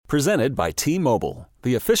Presented by T-Mobile,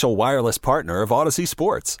 the official wireless partner of Odyssey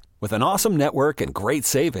Sports. With an awesome network and great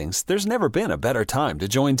savings, there's never been a better time to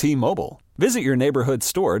join T-Mobile. Visit your neighborhood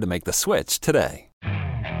store to make the switch today.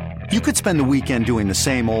 You could spend the weekend doing the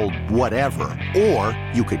same old whatever, or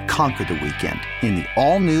you could conquer the weekend in the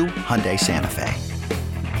all-new Hyundai Santa Fe.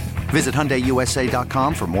 Visit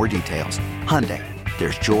HyundaiUSA.com for more details. Hyundai,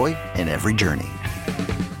 there's joy in every journey.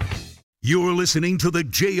 You're listening to the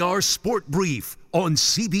JR Sport Brief on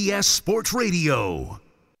CBS Sports Radio.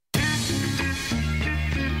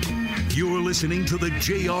 You're listening to the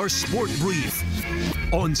JR Sport Brief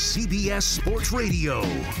on CBS Sports Radio.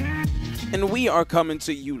 And we are coming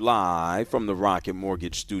to you live from the Rocket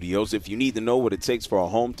Mortgage Studios. If you need to know what it takes for a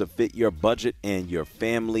home to fit your budget and your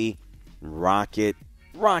family, Rocket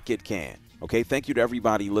can. Okay, thank you to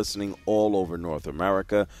everybody listening all over North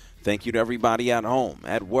America. Thank you to everybody at home,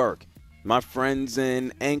 at work. My friends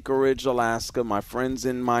in Anchorage, Alaska, my friends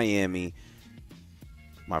in Miami,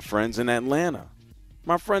 my friends in Atlanta,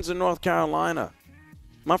 my friends in North Carolina,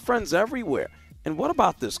 my friends everywhere. And what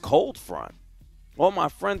about this cold front? All my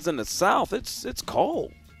friends in the South, it's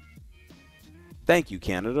cold. Thank you,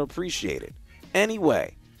 Canada. Appreciate it.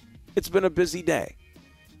 Anyway, it's been a busy day.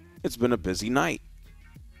 It's been a busy night.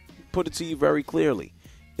 Put it to you very clearly.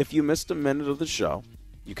 If you missed a minute of the show,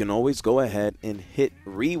 you can always go ahead and hit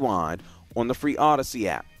rewind on the free Odyssey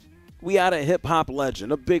app. We had a hip-hop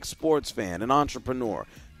legend, a big sports fan, an entrepreneur.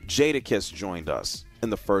 Jadakiss joined us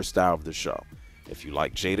in the first hour of the show. If you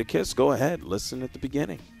like Jadakiss, go ahead, listen at the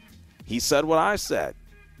beginning. He said what I said,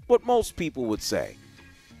 what most people would say.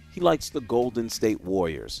 He likes the Golden State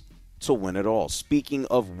Warriors to win it all. Speaking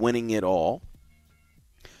of winning it all,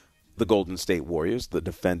 the Golden State Warriors, the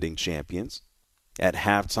defending champions, at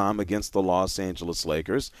halftime against the Los Angeles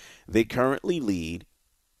Lakers, they currently lead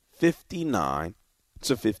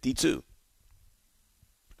 59-52.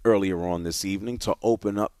 Earlier on this evening, to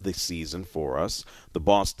open up the season for us, the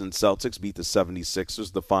Boston Celtics beat the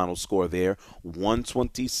 76ers. The final score there,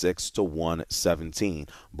 126-117.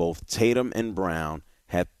 Both Tatum and Brown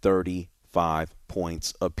had 35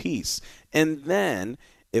 points apiece. And then,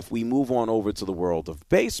 if we move on over to the world of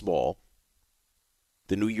baseball,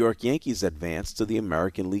 the New York Yankees advanced to the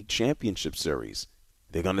American League Championship Series.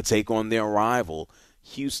 They're going to take on their rival,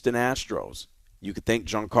 Houston Astros. You could thank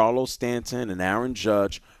Giancarlo Stanton and Aaron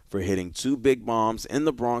Judge for hitting two big bombs in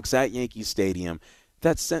the Bronx at Yankee Stadium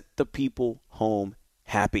that sent the people home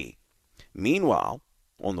happy. Meanwhile,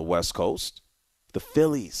 on the West Coast, the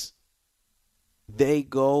Phillies, they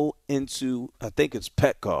go into, I think it's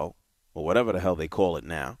Petco, or whatever the hell they call it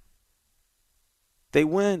now. They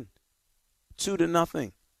win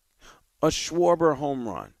 2-0. A Schwarber home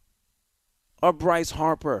run. A Bryce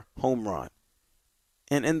Harper home run.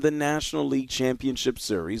 And in the National League Championship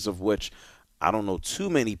Series, of which I don't know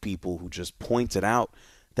too many people who just pointed out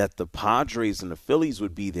that the Padres and the Phillies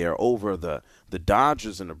would be there over the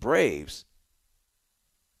Dodgers and the Braves,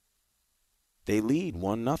 they lead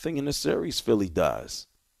 1-0 in the series, Philly does.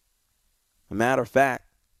 A matter of fact,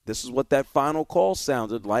 this is what that final call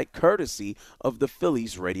sounded like, courtesy of the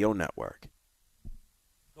Phillies radio network.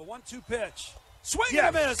 The 1-2 pitch. Swing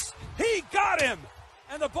and a miss. He got him.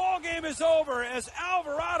 And the ball game is over as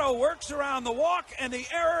Alvarado works around the walk and the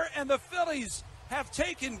error, and the Phillies have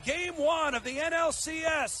taken game one of the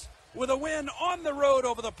NLCS with a win on the road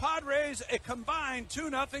over the Padres, a combined 2-0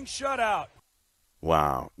 shutout.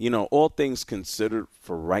 Wow. You know, all things considered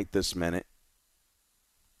for right this minute,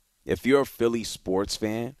 if you're a Philly sports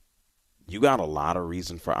fan, you got a lot of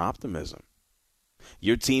reason for optimism.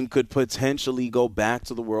 Your team could potentially go back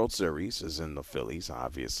to the World Series, as in the Phillies,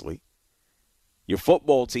 obviously. Your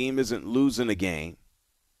football team isn't losing a game.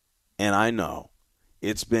 And I know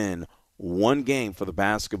it's been one game for the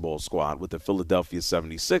basketball squad with the Philadelphia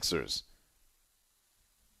 76ers.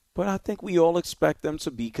 But I think we all expect them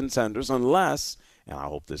to be contenders unless, and I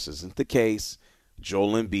hope this isn't the case,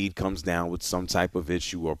 Joel Embiid comes down with some type of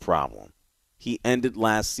issue or problem. He ended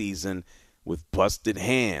last season with busted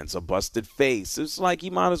hands, a busted face. It's like he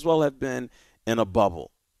might as well have been in a bubble.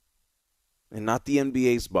 And not the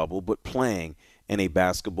NBA's bubble, but playing in a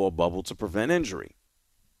basketball bubble to prevent injury.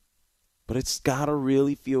 But it's got to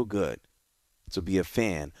really feel good to be a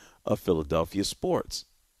fan of Philadelphia sports.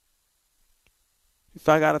 If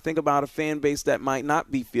I got to think about a fan base that might not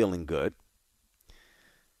be feeling good,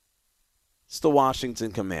 it's the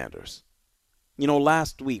Washington Commanders. You know,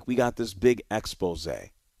 last week we got this big expose.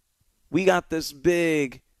 We got this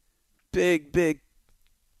big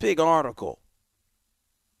article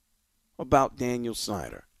about Daniel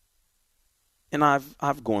Snyder. And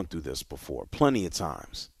I've gone through this before plenty of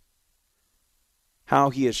times. how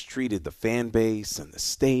he has treated the fan base and the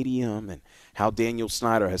stadium, and how Daniel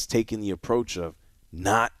Snyder has taken the approach of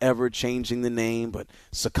not ever changing the name, but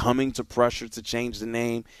succumbing to pressure to change the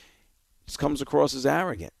name. Just comes across as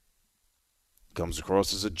arrogant. Comes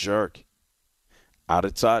across as a jerk. Out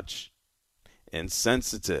of touch.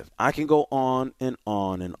 Insensitive. I can go on and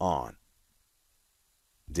on and on.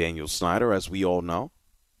 Daniel Snyder, as we all know,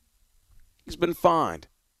 he's been fined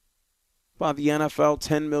by the NFL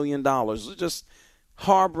 $10 million. Just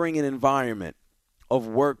harboring an environment of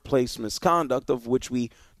workplace misconduct of which we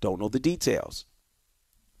don't know the details.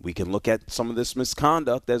 We can look at some of this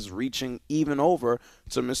misconduct as reaching even over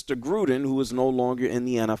to Mr. Gruden, who is no longer in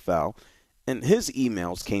the NFL, and his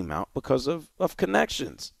emails came out because of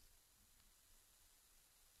connections.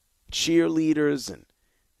 Cheerleaders and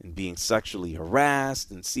being sexually harassed,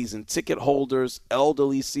 and season ticket holders,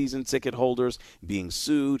 elderly season ticket holders being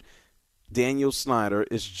sued. Daniel Snyder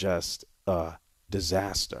is just a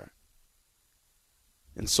disaster.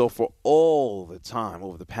 And so for all the time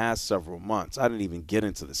over the past several months, I didn't even get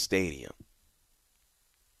into the stadium.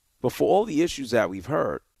 But for all the issues that we've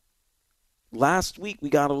heard, last week we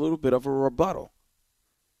got a little bit of a rebuttal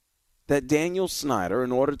that Daniel Snyder,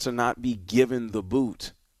 in order to not be given the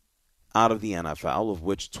boot out of the NFL, of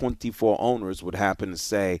which 24 owners would happen to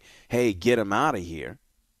say, hey, get him out of here.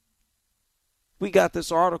 We got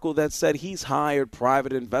this article that said he's hired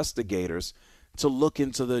private investigators to look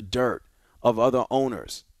into the dirt of other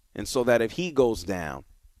owners, and so that if he goes down,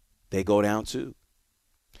 they go down too.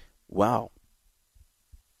 Wow.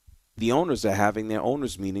 The owners are having their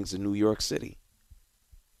owners' meetings in New York City.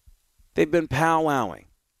 They've been powwowing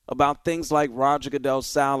about things like Roger Goodell's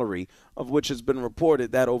salary, of which has been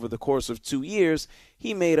reported that over the course of 2 years,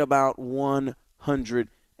 he made about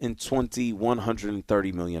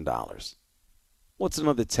 $130 million. What's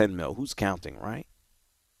another 10 mil? Who's counting, right?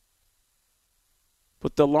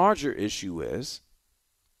 But the larger issue is,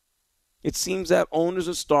 it seems that owners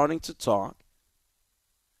are starting to talk,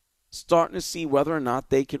 starting to see whether or not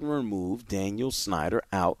they can remove Daniel Snyder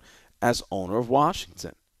out as owner of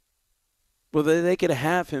Washington. Whether they could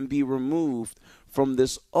have him be removed from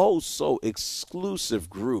this so exclusive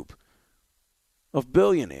group of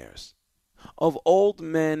billionaires, of old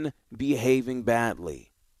men behaving badly.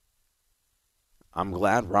 I'm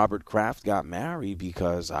glad Robert Kraft got married,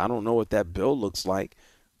 because I don't know what that bill looks like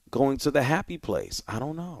going to the happy place. I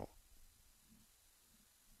don't know.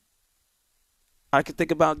 I could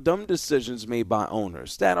think about dumb decisions made by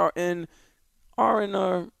owners that are in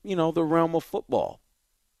the realm of football.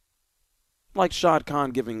 Like Shad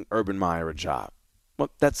Khan giving Urban Meyer a job.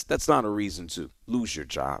 Well, that's not a reason to lose your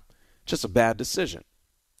job. Just a bad decision.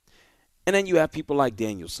 And then you have people like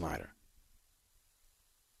Daniel Snyder.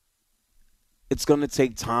 It's going to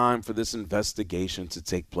take time for this investigation to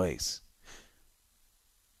take place.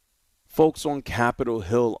 Folks on Capitol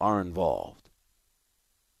Hill are involved.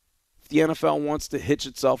 If the NFL wants to hitch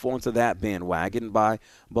itself onto that bandwagon, by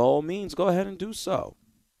all means, go ahead and do so.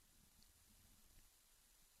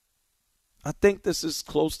 I think this is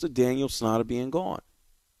close to Daniel Snyder being gone.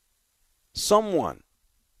 Someone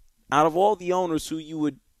out of all the owners who you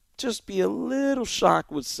would just be a little shocked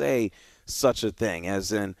would say such a thing,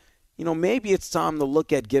 as in, maybe it's time to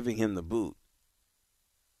look at giving him the boot.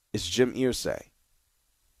 It's Jim Irsay,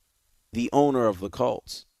 the owner of the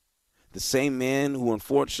Colts. The same man who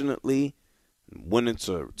unfortunately went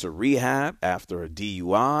into rehab after a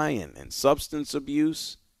DUI and substance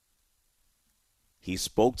abuse. He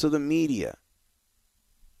spoke to the media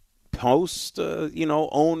post,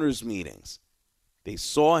 owners' meetings. They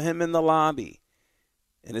saw him in the lobby,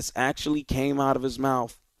 and this actually came out of his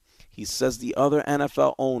mouth. He says the other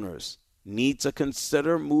NFL owners need to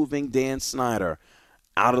consider moving Dan Snyder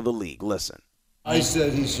out of the league. Listen. I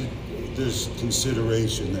said there's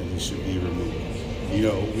consideration that he should be removed.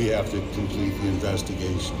 We have to complete the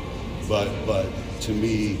investigation. But to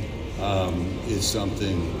me, it's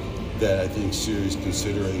something that I think serious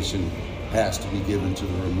consideration has to be given to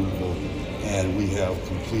the removal, and we have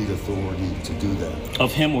complete authority to do that.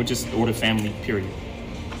 Of him or the family, period?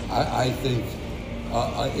 I think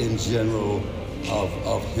in general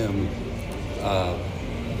of him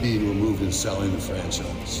being removed and selling the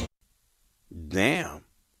franchise. Damn.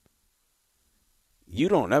 You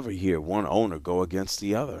don't ever hear one owner go against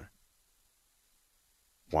the other.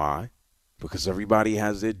 Why? Because everybody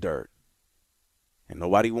has their dirt. And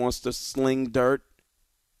nobody wants to sling dirt,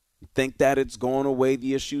 think that it's gone away,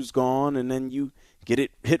 the issue's gone, and then you get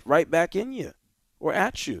it hit right back in you or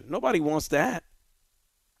at you. Nobody wants that.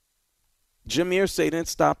 Jim Irsay didn't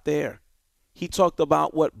stop there. He talked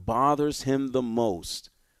about what bothers him the most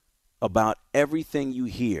about everything you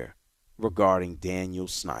hear regarding Daniel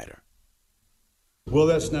Snyder. Well,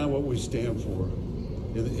 that's not what we stand for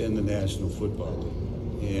in the National Football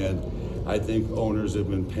League. And I think owners have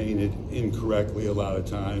been painted incorrectly a lot of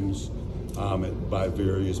times by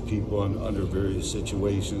various people under various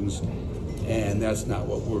situations. And that's not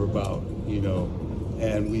what we're about, you know.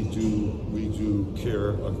 And we do care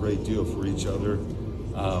a great deal for each other.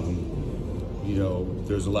 You know,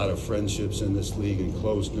 there's a lot of friendships in this league and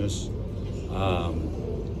closeness.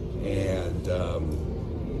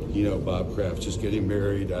 You know, Bob Kraft just getting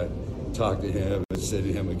married. I talked to him and sent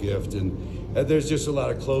him a gift. And there's just a lot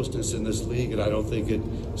of closeness in this league. And I don't think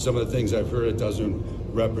some of the things I've heard, it doesn't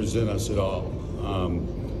represent us at all.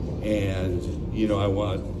 And, you know, I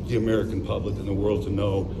want the American public and the world to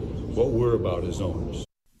know what we're about as owners.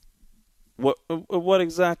 What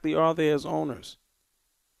exactly are they as owners?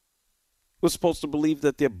 We're supposed to believe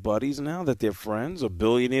that they're buddies now, that they're friends, or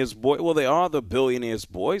billionaires' boys. Well, they are the Billionaires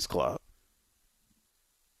Boys Club.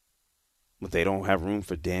 But they don't have room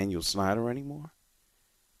for Daniel Snyder anymore.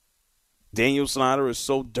 Daniel Snyder is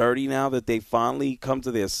so dirty now that they finally come to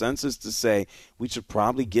their senses to say, we should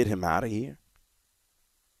probably get him out of here.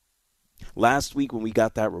 Last week when we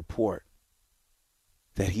got that report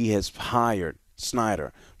that he has hired,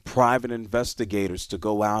 Snyder, private investigators to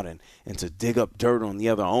go out and to dig up dirt on the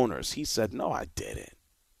other owners, he said, no, I didn't.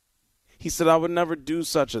 He said, I would never do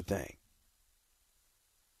such a thing.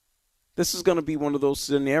 This is going to be one of those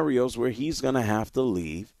scenarios where he's going to have to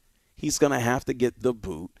leave. He's going to have to get the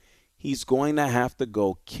boot. He's going to have to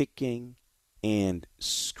go kicking and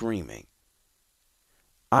screaming.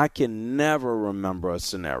 I can never remember a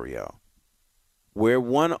scenario where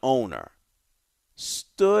one owner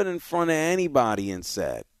stood in front of anybody and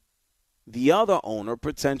said, the other owner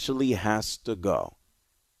potentially has to go.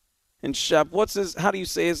 And Shep, how do you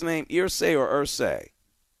say his name? Irsay or Irsay?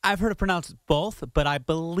 I've heard it pronounced both, but I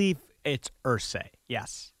believe it's Irsay.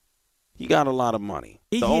 Yes. He got a lot of money.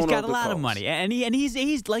 He's got a lot of money, and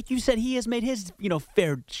he's like you said, he has made his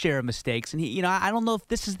fair share of mistakes, and I don't know if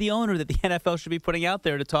this is the owner that the NFL should be putting out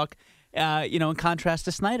there to talk, in contrast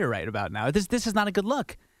to Snyder right about now. This is not a good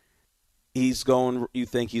look. You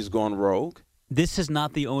think he's going rogue? This is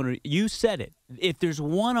not the owner. You said it. If there's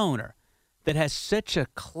one owner that has such a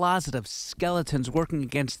closet of skeletons working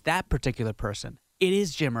against that particular person, it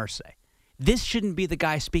is Jim Irsay. This shouldn't be the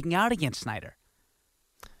guy speaking out against Snyder.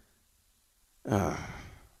 The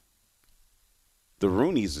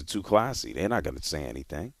Rooneys are too classy. They're not going to say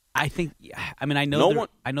anything. I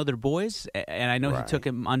know they're boys, and I know right. He took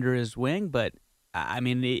him under his wing, but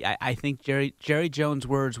I think Jerry Jones'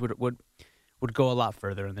 words would go a lot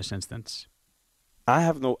further in this instance. I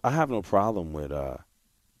have no problem with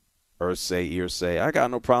Irsay. I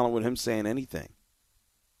got no problem with him saying anything.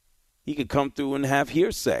 He could come through and have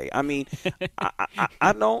hearsay. I mean,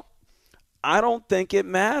 I don't think it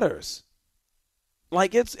matters.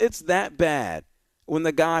 Like it's that bad when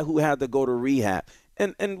the guy who had to go to rehab,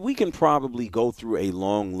 and we can probably go through a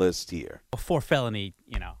long list here. For felony,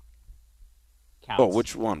 counts. Oh,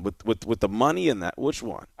 which one? With the money and that? Which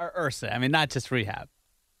one? Or Irsay. I mean, not just rehab.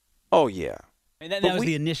 Oh yeah. I mean, that was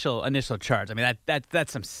the initial charge. I mean,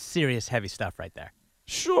 that's some serious heavy stuff right there.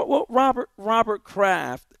 Sure. Well, Robert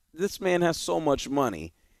Kraft, this man has so much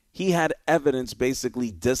money. He had evidence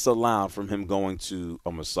basically disallowed from him going to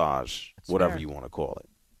a massage, whatever you want to call it.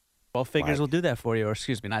 12 figures will do that for you, or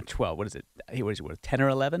excuse me, not 12. What is it? What is it, 10 or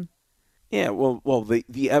 11? Yeah, well,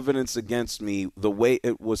 the evidence against me, the way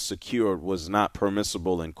it was secured was not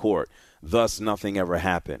permissible in court. Thus, nothing ever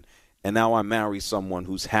happened. And now I marry someone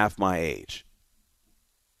who's half my age.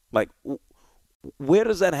 Like, where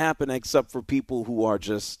does that happen except for people who are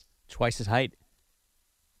just... Twice his height.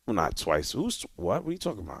 Well, not twice. What? What are you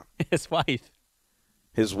talking about? His wife.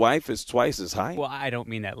 His wife is twice his height? Well, I don't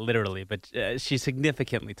mean that literally, but she's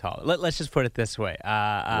significantly taller. Let's just put it this way.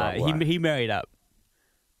 He married up.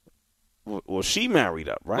 Well, she married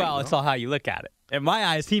up, right? Well, it's all how you look at it. In my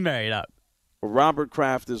eyes, he married up. Well, Robert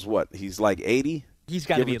Kraft is what? He's like 80? He's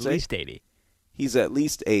got to be at least 80. He's at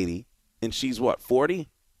least 80. And she's what, 40?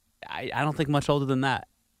 I don't think much older than that.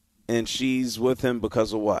 And she's with him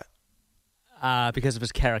because of what? Because of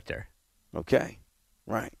his character. Okay.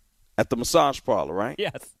 Right. At the massage parlor, right?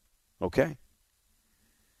 Yes. Okay.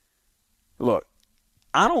 Look,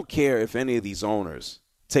 I don't care if any of these owners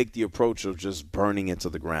take the approach of just burning it to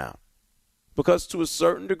the ground. Because to a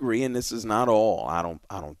certain degree, and this is not all, I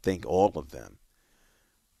don't think all of them,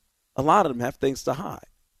 a lot of them have things to hide.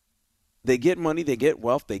 They get money, they get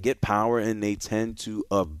wealth, they get power, and they tend to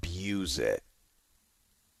abuse it.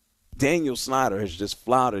 Daniel Snyder has just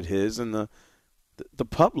flouted his and the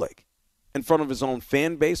public in front of his own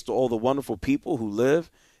fan base, to all the wonderful people who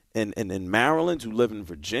live in Maryland, who live in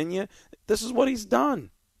Virginia, this is what he's done.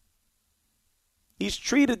 He's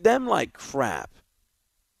treated them like crap.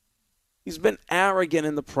 He's been arrogant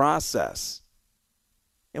in the process.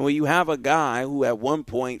 And when you have a guy who at one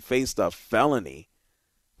point faced a felony,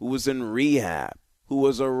 who was in rehab, who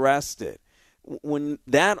was arrested, when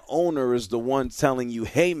that owner is the one telling you,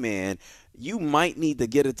 hey, man, you might need to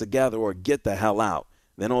get it together or get the hell out,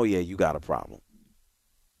 then, oh, yeah, you got a problem.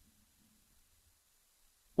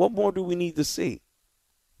 What more do we need to see?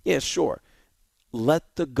 Yeah, sure.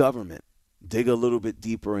 Let the government dig a little bit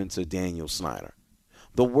deeper into Daniel Snyder.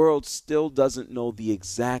 The world still doesn't know the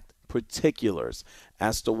exact particulars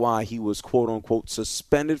as to why he was, quote unquote,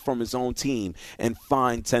 suspended from his own team and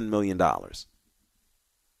fined $10 million.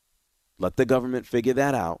 Let the government figure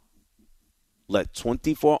that out. Let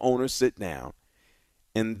 24 owners sit down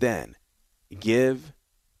and then give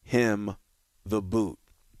him the boot.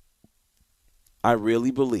 I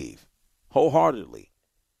really believe, wholeheartedly,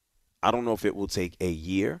 I don't know if it will take a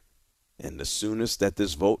year, and the soonest that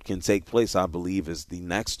this vote can take place, I believe, is the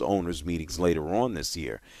next owners' meetings later on this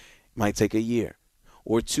year. It might take a year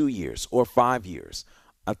or 2 years or 5 years.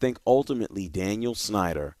 I think ultimately Daniel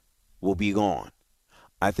Snyder will be gone.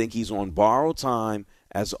 I think he's on borrowed time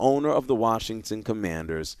as owner of the Washington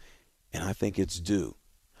Commanders, and I think it's due.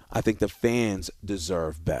 I think the fans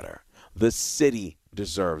deserve better. The city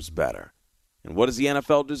deserves better. And what does the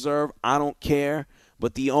NFL deserve? I don't care.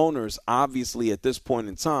 But the owners, obviously, at this point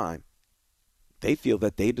in time, they feel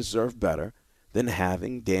that they deserve better than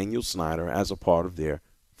having Daniel Snyder as a part of their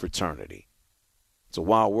fraternity. It's a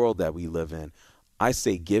wild world that we live in. I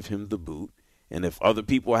say give him the boot. And if other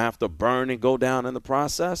people have to burn and go down in the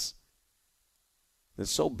process, then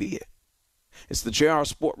so be it. It's the JR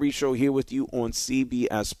Sport Brief Show here with you on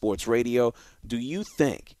CBS Sports Radio. Do you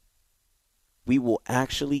think we will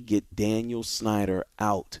actually get Daniel Snyder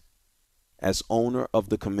out as owner of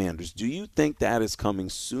the Commanders? Do you think that is coming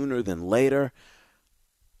sooner than later?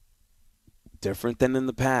 Different than in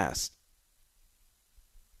the past.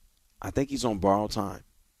 I think he's on borrowed time.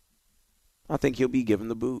 I think he'll be given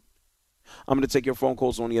the boot. I'm going to take your phone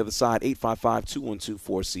calls on the other side,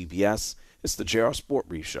 855-212-4CBS. It's the JR Sport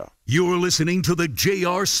Brief Show. You're listening to the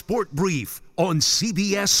JR Sport Brief on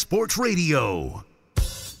CBS Sports Radio.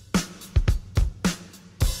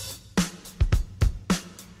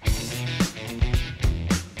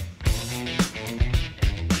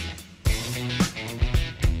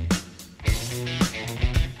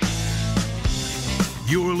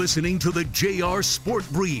 You're listening to the JR Sport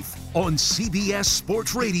Brief on CBS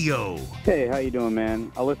Sports Radio. Hey, how you doing,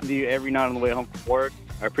 man? I listen to you every night on the way home from work.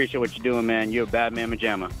 I appreciate what you're doing, man. You're a bad man,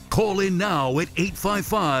 Majama. Call in now at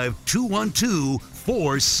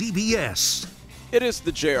 855-212-4CBS. It is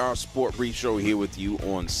the JR Sport Brief Show here with you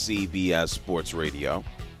on CBS Sports Radio.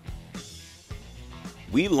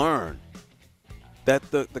 We learned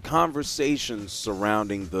that the conversations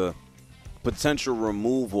surrounding the potential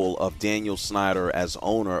removal of Daniel Snyder as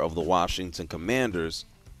owner of the Washington Commanders,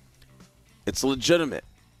 it's legitimate.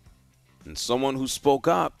 And someone who spoke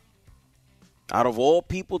up, out of all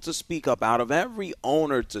people to speak up, out of every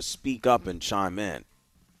owner to speak up and chime in,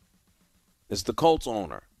 is the Colts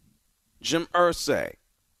owner, Jim Irsay.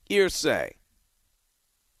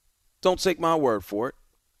 Don't take my word for it.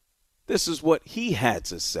 This is what he had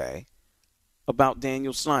to say about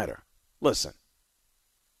Daniel Snyder. Listen.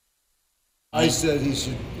 I said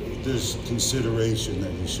there's consideration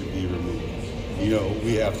that he should be removed. You know,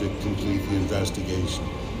 we have to complete the investigation.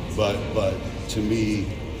 But to me,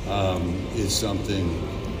 it's something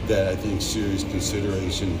that I think serious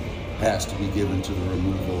consideration has to be given to the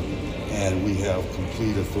removal, and we have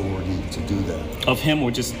complete authority to do that. Of him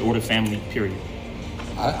or just or the family, period?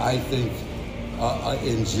 I think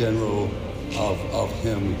in general of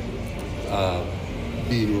him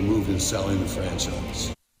being removed and selling the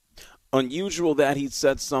franchise. Unusual that he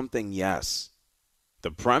said something, yes.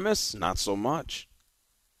 The premise, not so much.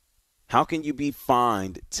 How can you be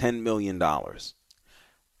fined $10 million?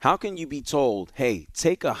 How can you be told, hey,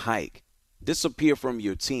 take a hike, disappear from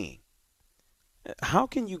your team? How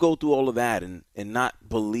can you go through all of that and not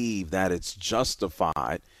believe that it's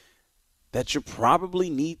justified, that you probably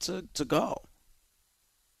need to go?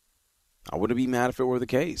 I wouldn't be mad if it were the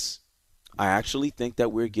case. I actually think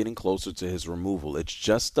that we're getting closer to his removal. It's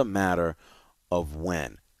just a matter of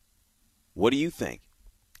when. What do you think?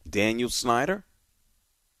 Daniel Snyder?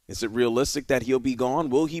 Is it realistic that he'll be gone?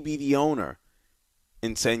 Will he be the owner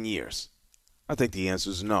in 10 years? I think the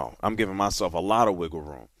answer is no. I'm giving myself a lot of wiggle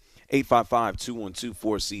room.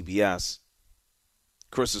 855-212-4CBS.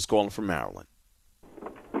 Chris is calling from Maryland.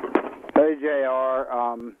 Hey, JR.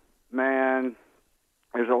 Man,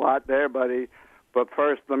 There's a lot there, buddy. But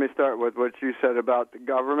first, let me start with what you said about the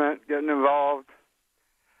government getting involved.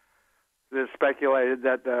 It's speculated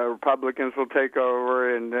that the Republicans will take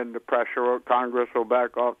over, and then Congress will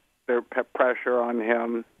back off their pressure on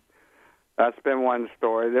him. That's been one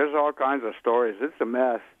story. There's all kinds of stories. It's a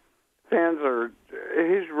mess.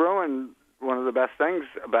 He's ruined one of the best things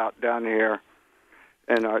about down here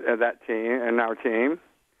and our team.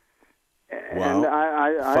 Well, and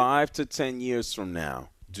I 5 to 10 years from now,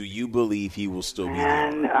 do you believe he will still be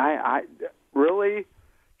there? I really,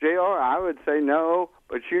 JR, I would say no.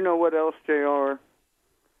 But you know what else, JR?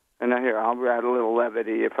 And here, I'll add a little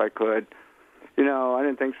levity if I could. You know, I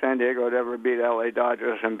didn't think San Diego would ever beat L.A.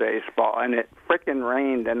 Dodgers in baseball, and it frickin'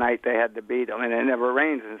 rained the night they had to beat them, and it never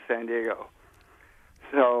rains in San Diego.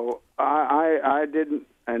 So I didn't,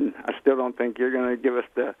 and I still don't think you're going to give us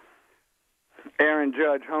the Aaron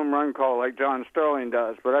Judge home run call like John Sterling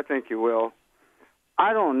does, but I think you will.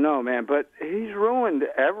 I don't know, man, but he's ruined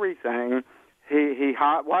everything.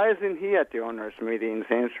 Why isn't he at the owners' meetings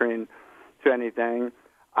answering to anything?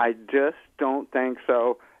 I just don't think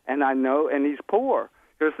so. And I know, and he's poor.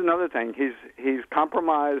 Here's another thing: he's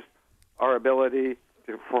compromised our ability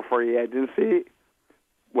for free agency,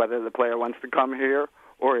 whether the player wants to come here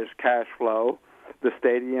or his cash flow, the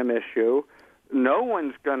stadium issue. No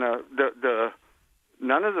one's gonna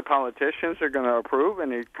none of the politicians are gonna approve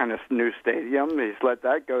any kind of new stadium. He's let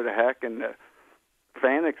that go to heck, and the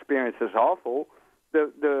fan experience is awful.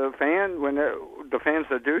 The fans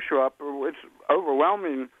that do show up, it's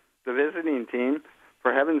overwhelming the visiting team.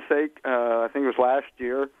 For heaven's sake, I think it was last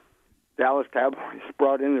year, Dallas Cowboys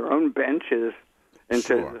brought in their own benches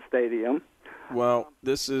into the stadium. Well,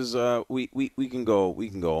 this is we can go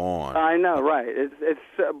on. I know, right?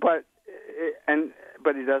 But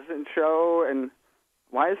he doesn't show. And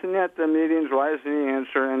why isn't he at the meetings? Why isn't he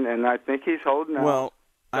answering? And I think he's holding out. Well,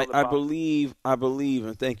 I believe,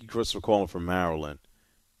 and thank you, Chris, for calling from Maryland.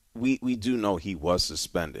 We do know he was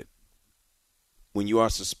suspended. When you are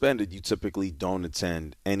suspended, you typically don't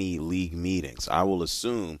attend any league meetings. I will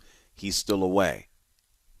assume he's still away.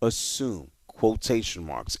 Assume, quotation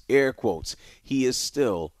marks, air quotes, he is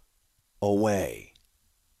still away.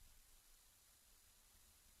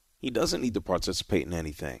 He doesn't need to participate in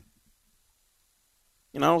anything.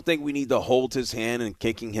 And I don't think we need to hold his hand and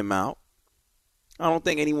kicking him out. I don't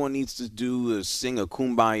think anyone needs to sing a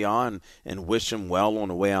kumbaya and wish him well on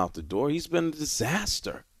the way out the door. He's been a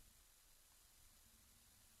disaster.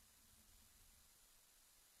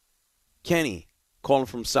 Kenny, calling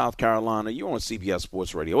from South Carolina. You're on CBS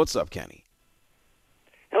Sports Radio. What's up, Kenny?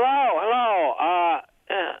 Hello.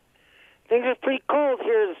 Things are pretty cold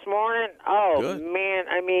here this morning. Oh, good. Man.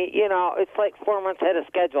 I mean, it's like 4 months ahead of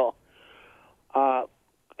schedule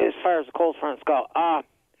as far as the cold fronts go. And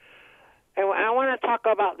I want to talk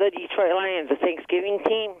about the Detroit Lions, the Thanksgiving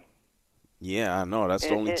team. Yeah, I know. That's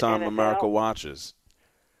the only time America watches.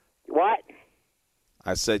 What?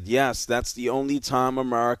 I said, yes, that's the only time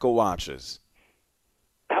America watches.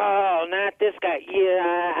 Oh, not this guy.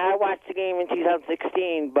 Yeah, I watched the game in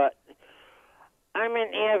 2016, but I'm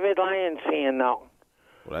an avid Lions fan, though.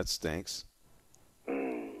 Well, that stinks. Nah,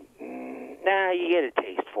 you get a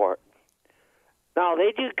taste for it. No,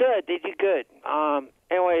 they do good.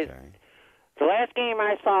 Anyways, okay. The last game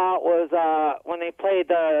I saw was when they played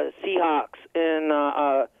the Seahawks in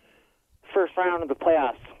first round of the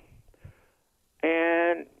playoffs.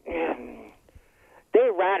 And they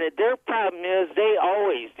ratted. Their problem is they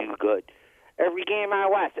always do good. Every game I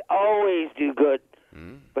watch, they always do good.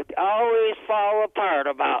 But they always fall apart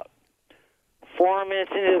about 4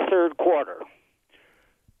 minutes into the third quarter.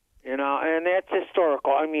 And that's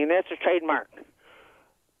historical. I mean, that's a trademark.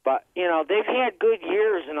 But, they've had good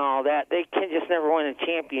years and all that. They can just never win a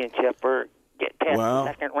championship or get past the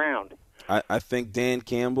second round. I think Dan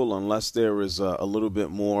Campbell, unless there is a little bit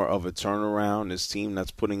more of a turnaround, this team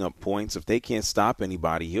that's putting up points, if they can't stop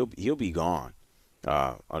anybody, he'll be gone.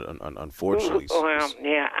 Unfortunately. Well,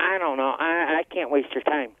 yeah, I don't know. I can't waste your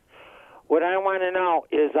time. What I want to know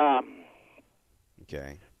is,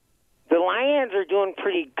 okay, the Lions are doing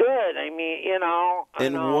pretty good. I mean,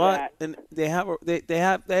 and what? And they have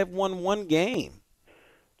won one game.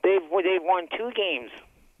 They've won 2 games.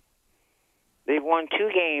 They've won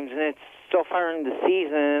 2 games, and it's so far in the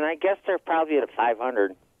season, and I guess they're probably at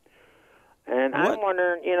 500. And I'm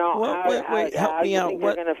wondering, how you think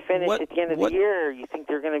they're going to finish at the end of the year? You think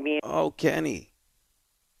they're going to be? Oh, Kenny.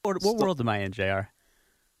 What world am I in, JR?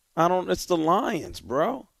 It's the Lions,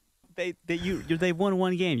 bro. They've won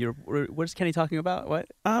 1 game. What is Kenny talking about? What?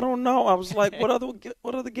 I don't know. I was like, what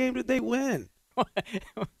other game did they win?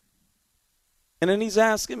 And then he's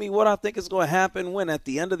asking me what I think is going to happen when at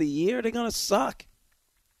the end of the year they're going to suck.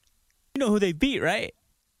 You know who they beat, right?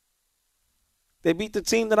 They beat the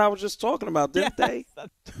team that I was just talking about, didn't they?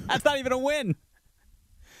 That's not even a win.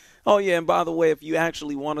 Oh, yeah, and by the way, if you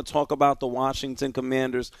actually want to talk about the Washington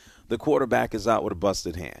Commanders, the quarterback is out with a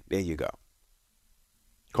busted hand. There you go.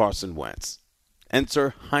 Carson Wentz.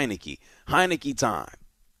 Enter Heineke. Heineke time.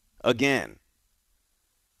 Again.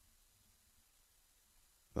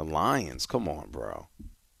 The Lions. Come on, bro.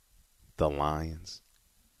 The Lions.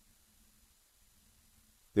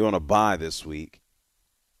 They're on a bye this week.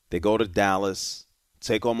 They go to Dallas,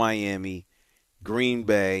 take on Miami, Green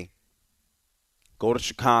Bay, go to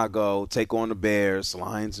Chicago, take on the Bears,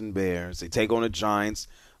 Lions and Bears. They take on the Giants.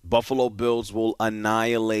 Buffalo Bills will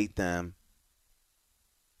annihilate them.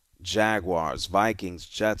 Jaguars, Vikings,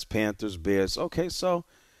 Jets, Panthers, Bears. Okay, so,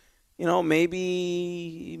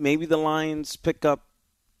 maybe the Lions pick up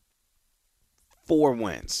 4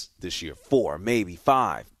 wins this year. 4, maybe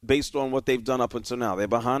 5, based on what they've done up until now. They're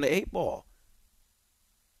behind the 8 ball.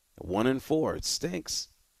 1-4. It stinks.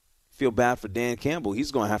 Feel bad for Dan Campbell.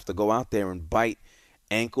 He's going to have to go out there and bite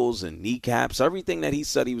ankles and kneecaps. Everything that he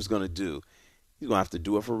said he was going to do, he's going to have to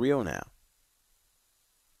do it for real now.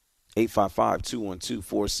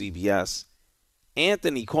 855-212-4CBS.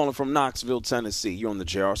 Anthony calling from Knoxville, Tennessee. You're on the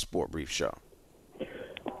JR Sport Brief Show.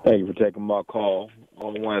 Thank you for taking my call.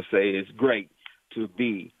 All I want to say is great to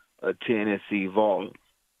be a Tennessee Vol,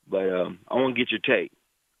 but I want to get your take.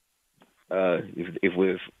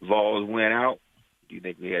 If Vols win out, do you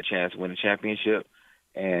think we had a chance to win the championship?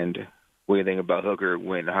 And what do you think about Hooker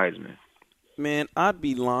winning the Heisman? Man, I'd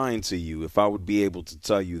be lying to you if I would be able to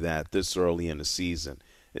tell you that this early in the season.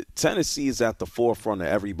 Tennessee is at the forefront of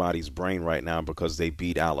everybody's brain right now because they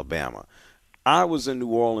beat Alabama. I was in New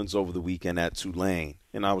Orleans over the weekend at Tulane,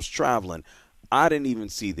 and I was traveling. I didn't even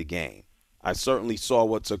see the game. I certainly saw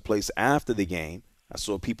what took place after the game. I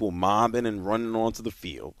saw people mobbing and running onto the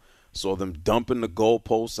field. Saw them dumping the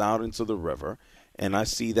goalposts out into the river. And I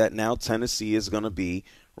see that now Tennessee is going to be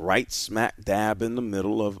right smack dab in the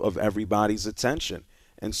middle of everybody's attention.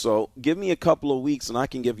 And so give me a couple of weeks and I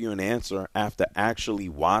can give you an answer after actually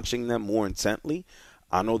watching them more intently.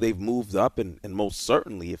 I know they've moved up, and most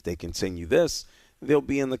certainly if they continue this, they'll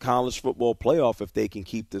be in the college football playoff if they can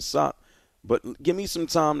keep this up. But give me some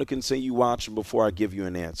time to continue watching before I give you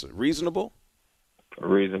an answer. Reasonable?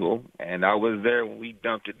 Reasonable. And I was there when we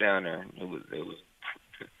dumped it down there. It was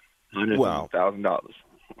hundreds of $1,000.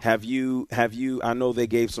 Have you I know they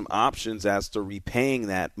gave some options as to repaying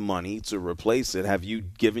that money to replace it. Have you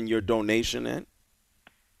given your donation in?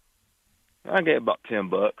 I gave about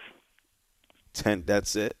 $10. 10,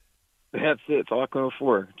 that's it? That's it. It's all I can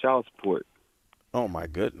afford. Child support. Oh my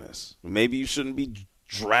goodness. Maybe you shouldn't be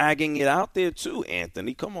dragging it out there too,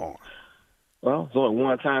 Anthony. Come on. Well, it's only a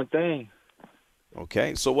one-time thing.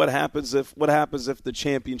 Okay. So what happens if the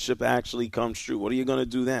championship actually comes true? What are you going to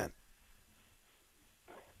do then?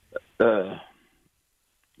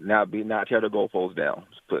 Not tear the goalposts down.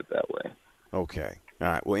 Let's put it that way. Okay. All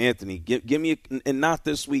right. Well, Anthony, give me and not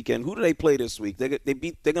this weekend. Who do they play this week? They're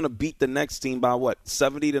going to beat the next team by what?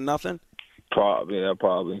 70-0? Probably. Yeah.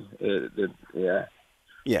 Probably.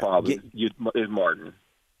 Yeah. Probably. It's Martin.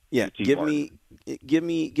 Yeah. Give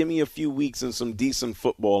me a few weeks and some decent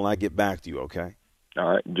football, and I get back to you. Okay. All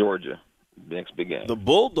right. Georgia, next big game. The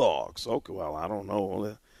Bulldogs. Okay. Well, I don't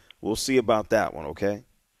know. We'll see about that one. Okay.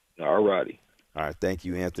 All righty. All right. Thank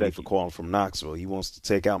you, Anthony, for calling from Knoxville. He wants to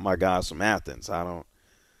take out my guys from Athens. I don't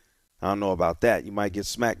know about that. You might get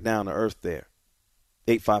smacked down to earth there.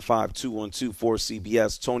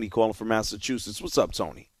 855-212-4CBS. Tony calling from Massachusetts. What's up,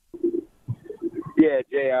 Tony? Yeah,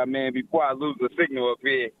 JR, man, before I lose the signal up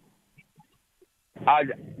here,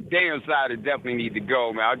 Daniel Snyder definitely need to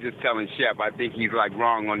go, man. I was just telling Shep, I think he's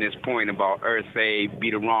wrong on this point about Irsay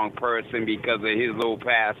be the wrong person because of his little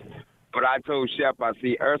past. But I told Shep, I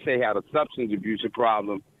see Irsay had a substance abuse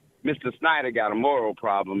problem. Mr. Snyder got a moral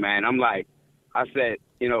problem, man. I said,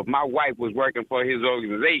 if my wife was working for his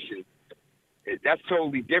organization, that's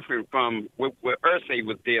totally different from what Irsay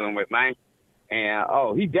was dealing with, man. And,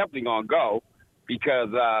 he definitely going to go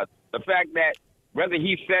because the fact that whether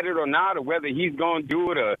he said it or not or whether he's going to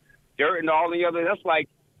do it or dirt and all the other, that's like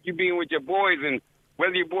you being with your boys and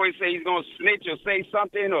whether your boys say he's going to snitch or say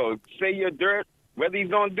something or say you're dirt, whether he's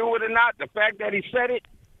going to do it or not, the fact that he said it,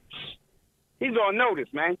 he's going to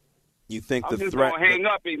notice, man. You think I'm the just threat? Gonna hang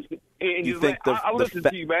up and you think I'll listen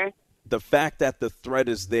to you, man. The fact that the threat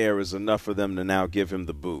is there is enough for them to now give him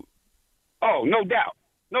the boot. Oh, no doubt.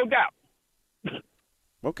 No doubt.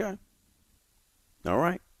 Okay. All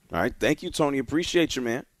right. Thank you, Tony. Appreciate you,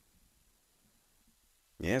 man.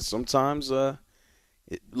 Yeah, sometimes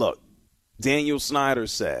Look, Daniel Snyder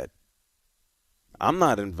said, I'm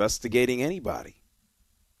not investigating anybody.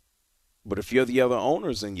 But if you're the other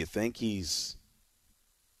owners and you think he's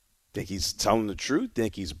telling the truth,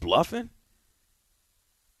 think he's bluffing,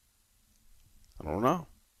 I don't know.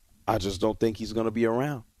 I just don't think he's going to be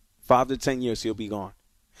around. 5 to 10 years, he'll be gone.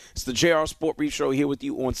 It's the JR Sport Brief Show here with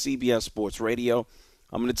you on CBS Sports Radio.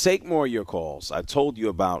 I'm going to take more of your calls. I told you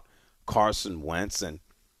about Carson Wentz, and,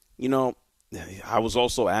 I was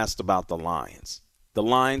also asked about the Lions. The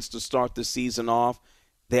Lions, to start the season off,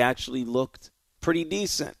 they actually looked pretty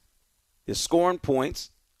decent. They're scoring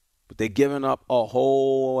points, but they're giving up a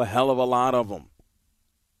whole hell of a lot of them.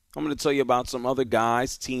 I'm going to tell you about some other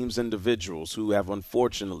guys, teams, individuals who have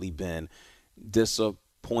unfortunately been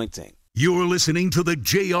disappointing. You're listening to the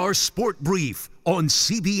JR Sport Brief on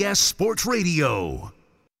CBS Sports Radio.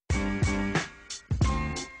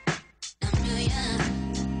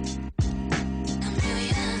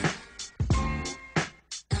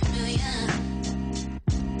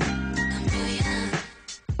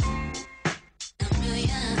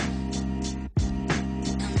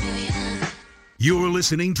 You're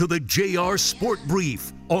listening to the JR Sport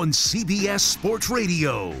Brief on CBS Sports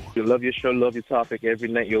Radio. You love your show, love your topic. Every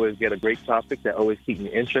night you always get a great topic that always keeps me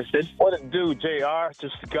interested. What it do, JR?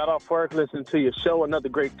 Just got off work, listening to your show. Another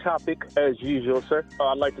great topic, as usual, sir.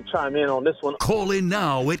 I'd like to chime in on this one. Call in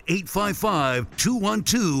now at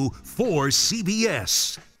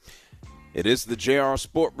 855-212-4CBS. It is the JR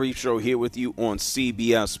Sport Brief Show here with you on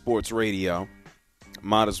CBS Sports Radio.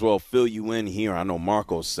 Might as well fill you in here. I know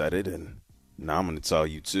Marco said it, and now I'm going to tell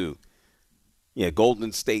you, too. Yeah,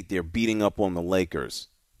 Golden State, they're beating up on the Lakers.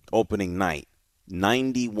 Opening night,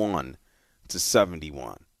 91-71.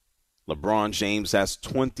 LeBron James has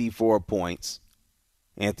 24 points.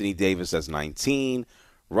 Anthony Davis has 19.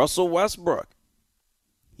 Russell Westbrook,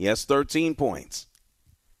 he has 13 points.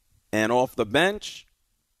 And off the bench,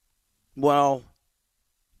 well,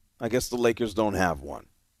 I guess the Lakers don't have one.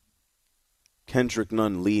 Kendrick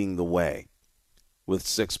Nunn leading the way with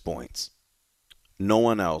 6 points. No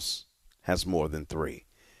one else has more than 3.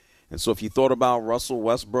 And so if you thought about Russell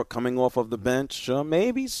Westbrook coming off of the bench,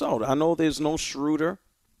 maybe so. I know there's no Schroeder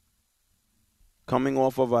coming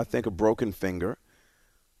off of, I think, a broken finger.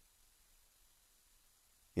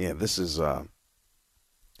 Yeah, this is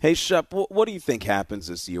Hey, Shep, what do you think happens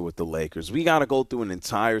this year with the Lakers? We got to go through an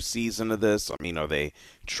entire season of this. I mean, are they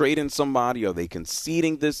trading somebody? Are they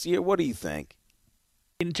conceding this year? What do you think?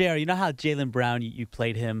 JR, you know how Jaylen Brown, you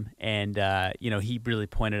played him, and he really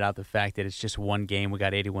pointed out the fact that it's just one game. We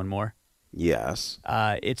got 81 more. Yes.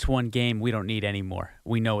 It's one game. We don't need any more.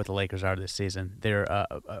 We know what the Lakers are this season. They're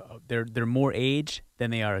more age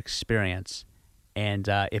than they are experience. And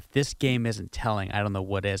if this game isn't telling, I don't know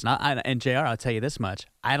what is. And JR, I'll tell you this much.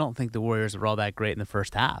 I don't think the Warriors were all that great in the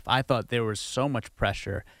first half. I thought there was so much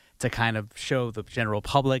pressure to kind of show the general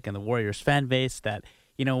public and the Warriors fan base that,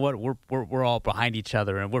 you know what, we're all behind each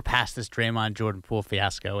other and we're past this Draymond Jordan Poole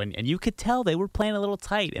fiasco. And you could tell they were playing a little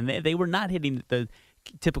tight and they were not hitting the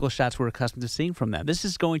typical shots we're accustomed to seeing from them. This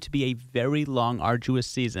is going to be a very long, arduous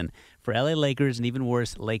season for LA Lakers and even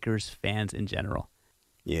worse, Lakers fans in general.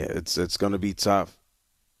 Yeah, it's going to be tough.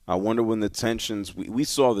 I wonder when the tensions, we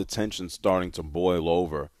saw the tensions starting to boil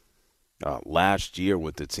over last year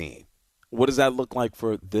with the team. What does that look like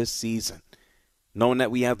for this season? Knowing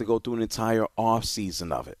that we have to go through an entire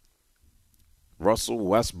offseason of it. Russell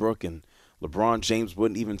Westbrook and LeBron James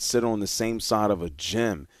wouldn't even sit on the same side of a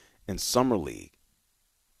gym in Summer League.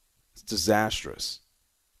 It's disastrous.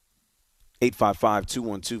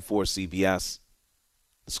 855-212-4CBS.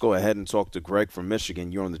 Let's go ahead and talk to Greg from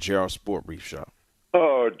Michigan. You're on the JR Sport Brief Show.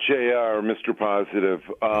 Oh, JR, Mr. Positive.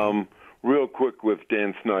 Real quick with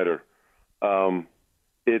Dan Snyder.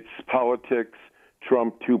 It's politics,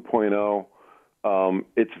 Trump 2.0.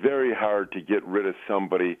 It's very hard to get rid of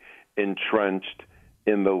somebody entrenched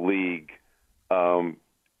in the league.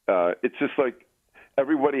 It's just like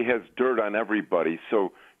everybody has dirt on everybody.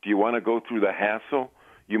 So do you want to go through the hassle?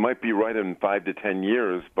 You might be right in 5 to 10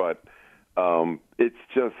 years, but it's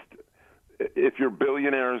just, if you're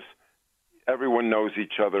billionaires, everyone knows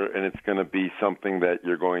each other, and it's going to be something that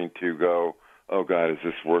you're going to go, oh, God, is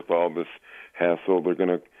this worth all this hassle?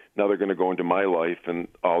 Now they're going to go into my life and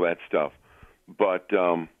all that stuff. But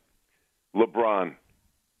LeBron,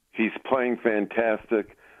 he's playing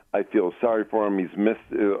fantastic. I feel sorry for him. He's missed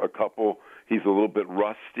a couple. He's a little bit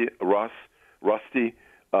rusty.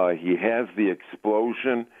 He has the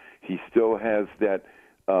explosion. He still has that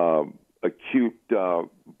acute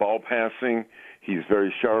ball passing. He's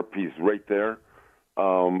very sharp. He's right there.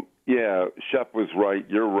 Yeah, Shep was right.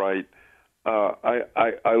 You're right. I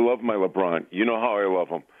love my LeBron. You know how I love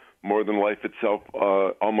him. More than life itself,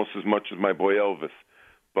 almost as much as my boy Elvis.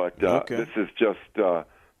 But this is just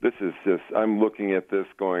I'm looking at this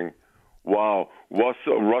going, wow,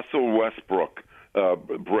 Russell Westbrook,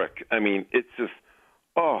 brick. I mean, it's just,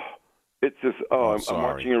 I'm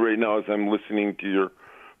watching it right now as I'm listening to your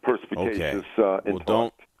perspicacious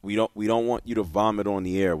we don't want you to vomit on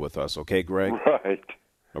the air with us, okay, Greg? Right.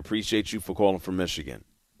 Appreciate you for calling from Michigan.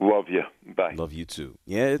 Love you. Bye. Love you too.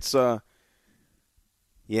 Yeah, it's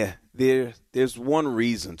there's one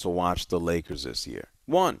reason to watch the Lakers this year.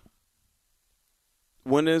 One.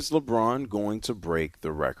 When is LeBron going to break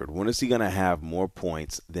the record? When is he going to have more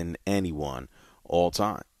points than anyone all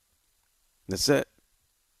time? That's it.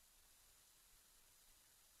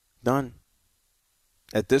 Done.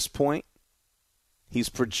 At this point, he's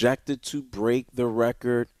projected to break the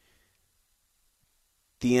record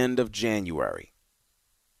the end of January.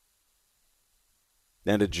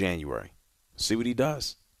 End of January. See what he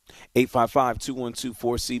does.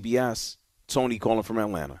 855-212-4CBS. Tony calling from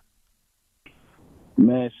Atlanta.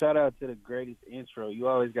 Man, shout out to the greatest intro. You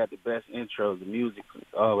always got the best intros. The music is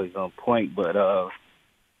always on point. But I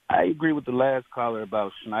agree with the last caller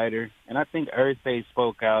about Schneider. And I think Irsay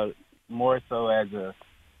spoke out more so as a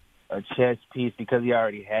chess piece because he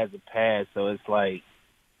already has a past. So it's like,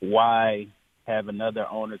 why have another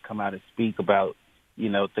owner come out and speak about,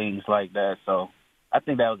 things like that? So I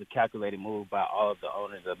think that was a calculated move by all of the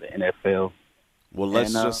owners of the NFL. Well,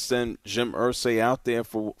 let's just send Jim Irsay out there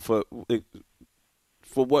for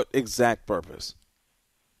what exact purpose?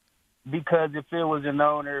 Because if it was an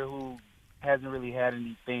owner who hasn't really had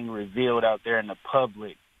anything revealed out there in the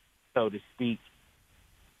public, so to speak,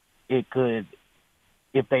 it could,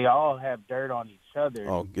 if they all have dirt on each other.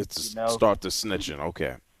 Oh, start the snitching.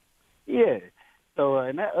 Okay. Yeah. So,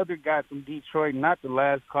 and that other guy from Detroit, not the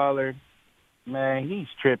last caller, man, he's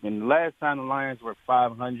tripping. The last time the Lions were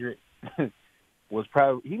 500 was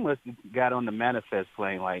probably, he must have got on the manifest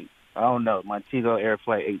plane like, I don't know, Montego Air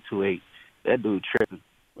Flight 828. That dude tripping.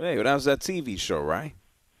 Hey, well, that was that TV show, right?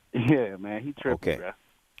 Yeah, man, he tripping, bro.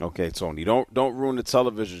 Okay, Tony, don't ruin the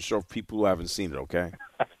television show for people who haven't seen it, okay?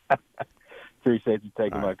 Appreciate you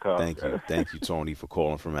taking my call. Thank you. Thank you, Tony, for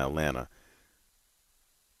calling from Atlanta.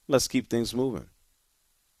 Let's keep things moving.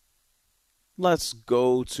 Let's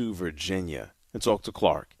go to Virginia and talk to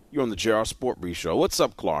Clark. You're on the JR Sport Brief Show. What's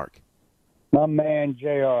up, Clark? My man,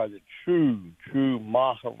 JR, the true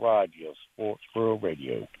Maharaja of Sports World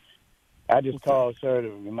Radio. I just called, sir, to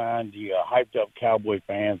remind the hyped-up Cowboy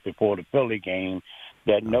fans before the Philly game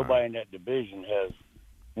that nobody in that division has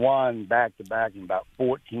won back-to-back in about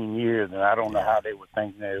 14 years, and I don't know how they were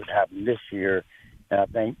thinking that it would happen this year. And I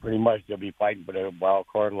think pretty much they'll be fighting for their wild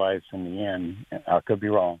card lives in the end. I could be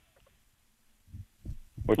wrong.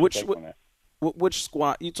 Which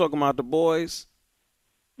squad? You talking about the boys?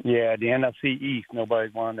 Yeah, the NFC East.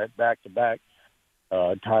 Nobody's won that back-to-back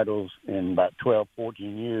titles in about 12,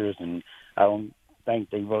 14 years, and I don't think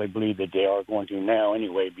they really believe that they are going to now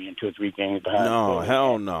anyway, being 2 or 3 games behind. No,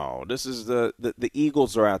 hell no. This is the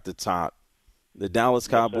Eagles are at the top. The Dallas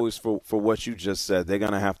Cowboys, for what you just said, they're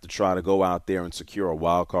going to have to try to go out there and secure a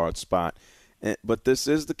wild card spot. But this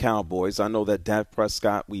is the Cowboys. I know that Dak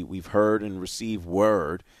Prescott, we've heard and received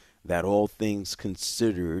word that all things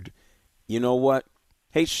considered, you know what?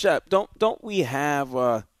 Hey, Shep, don't we have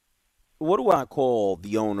what do I call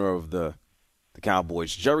the owner of the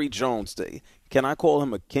Cowboys? Jerry Jones. Can I call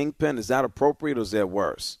him a kingpin? Is that appropriate or is that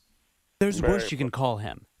worse? There's worse you can call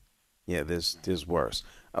him. Yeah, there's worse.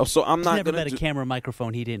 Oh, so I'm not going to never met a camera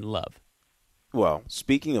microphone he didn't love. Well,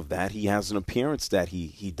 speaking of that, he has an appearance that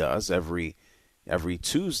he does every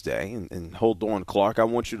Tuesday. And hold on, Clark, I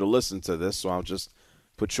want you to listen to this, so I'll just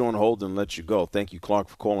put you on hold and let you go. Thank you, Clark,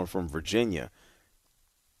 for calling from Virginia.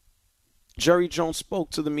 Jerry Jones spoke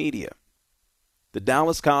to the media. The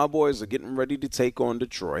Dallas Cowboys are getting ready to take on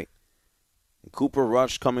Detroit. And Cooper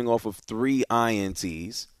Rush coming off of 3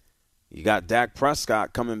 INTs. You got Dak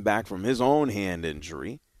Prescott coming back from his own hand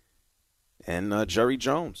injury. And Jerry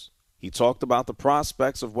Jones. He talked about the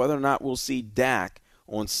prospects of whether or not we'll see Dak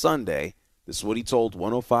on Sunday. This is what he told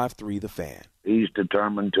 105.3 The Fan. He's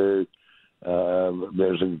determined to.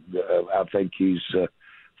 I think he's,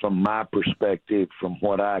 from my perspective, from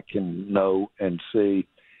what I can know and see,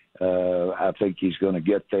 I think he's going to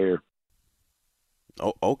get there.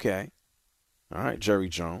 Oh, okay. All right, Jerry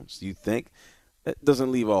Jones. Do you think that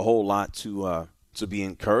doesn't leave a whole lot to be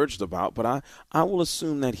encouraged about? But I will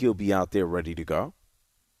assume that he'll be out there ready to go.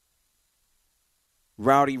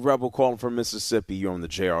 Rowdy Rebel calling from Mississippi. You're on the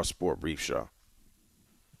JR Sport Brief Show.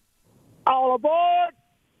 All aboard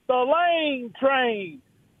the Lane Train.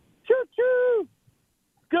 Choo-choo.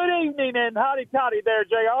 Good evening and howdy toddy there,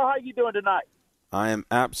 JR. How you doing tonight? I am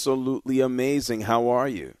absolutely amazing. How are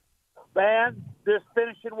you? Man, just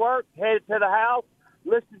finishing work, headed to the house,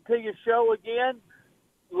 listening to your show again,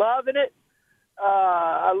 loving it.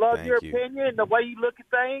 I love Thank your you. opinion and the way you look at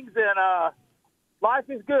things, and life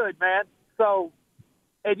is good, man. So,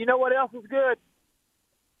 and you know what else is good?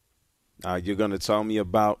 You're going to tell me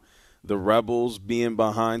about the Rebels being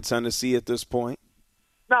behind Tennessee at this point?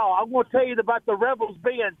 No, I'm going to tell you about the Rebels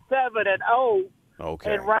being 7-0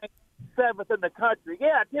 Okay. and ranked 7th in the country.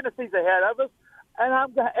 Yeah, Tennessee's ahead of us,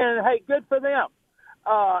 and hey, good for them.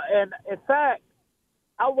 And in fact,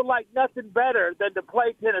 I would like nothing better than to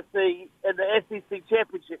play Tennessee in the SEC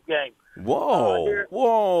championship game. Whoa!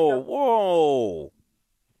 Whoa!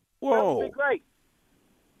 That would be great.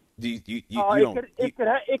 You It could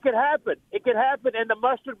happen. It could happen, and the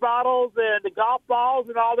mustard bottles and the golf balls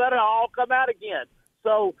and all that will all come out again.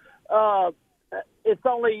 So it's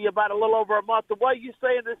only about a little over a month away. You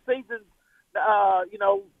saying this season,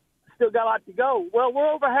 still got a lot to go. Well,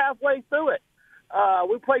 we're over halfway through it.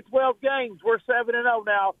 We played 12 games. We're 7-0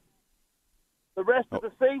 now. The rest of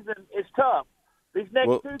the season is tough. These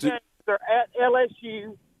next two games are at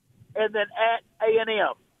LSU and then at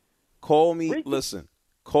A&M. Call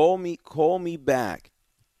me back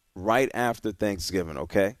right after Thanksgiving,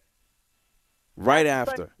 okay? Right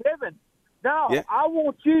after. Thanksgiving. No, Yeah. I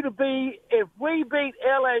want you to be, if we beat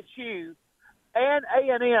LSU and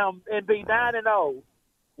A&M and be 9-0,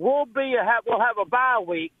 we'll have a bye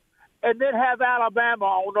week and then have Alabama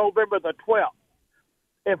on November the 12th.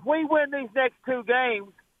 If we win these next two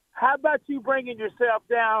games, how about you bringing yourself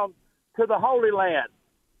down to the Holy Land,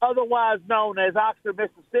 otherwise known as Oxford,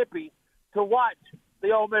 Mississippi, to watch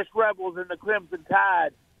the Ole Miss Rebels and the Crimson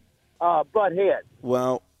Tide butt heads?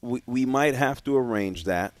 Well, we might have to arrange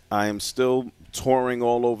that. I am still touring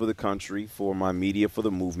all over the country for my Media for the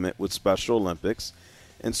Movement with Special Olympics,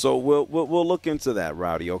 and so we'll look into that,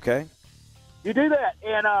 Rowdy. Okay? You do that,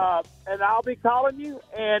 and I'll be calling you.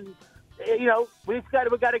 And we got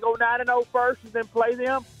to go 9-0 first, and then play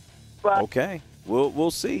them. But Okay, we'll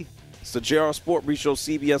see. It's the JR Sport Brief Show,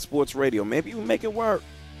 CBS Sports Radio. Maybe we make it work.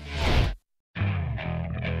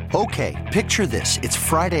 Okay, picture this. It's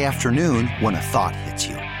Friday afternoon when a thought hits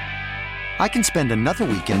you. I can spend another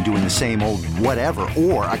weekend doing the same old whatever,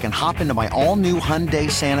 or I can hop into my all-new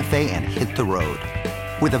Hyundai Santa Fe and hit the road.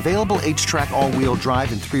 With available H-Track all-wheel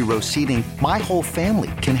drive and 3-row seating, my whole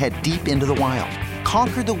family can head deep into the wild.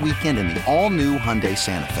 Conquer the weekend in the all-new Hyundai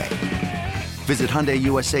Santa Fe. Visit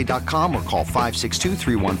HyundaiUSA.com or call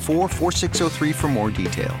 562-314-4603 for more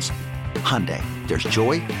details. Hyundai, there's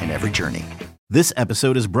joy in every journey. This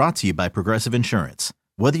episode is brought to you by Progressive Insurance.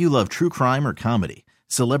 Whether you love true crime or comedy,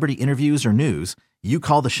 celebrity interviews or news, you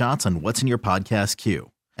call the shots on what's in your podcast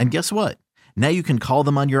queue. And guess what? Now you can call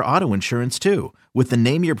them on your auto insurance too with the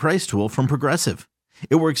Name Your Price tool from Progressive.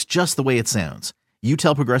 It works just the way it sounds. You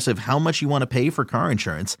tell Progressive how much you want to pay for car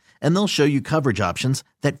insurance, and they'll show you coverage options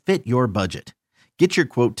that fit your budget. Get your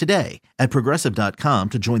quote today at Progressive.com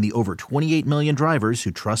to join the over 28 million drivers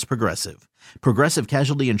who trust Progressive. Progressive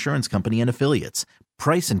Casualty Insurance Company and Affiliates.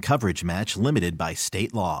 Price and coverage match limited by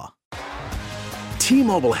state law.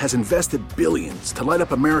 T-Mobile has invested billions to light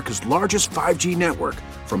up America's largest 5G network,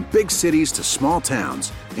 from big cities to small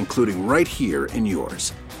towns, including right here in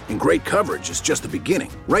yours. And great coverage is just the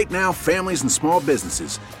beginning. Right now, families and small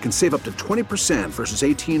businesses can save up to 20% versus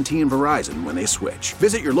AT&T and Verizon when they switch.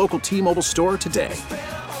 Visit your local T-Mobile store today.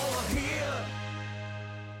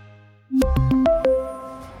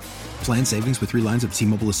 Plan savings with 3 lines of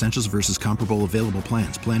T-Mobile Essentials versus comparable available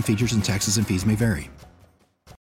plans. Plan features and taxes and fees may vary.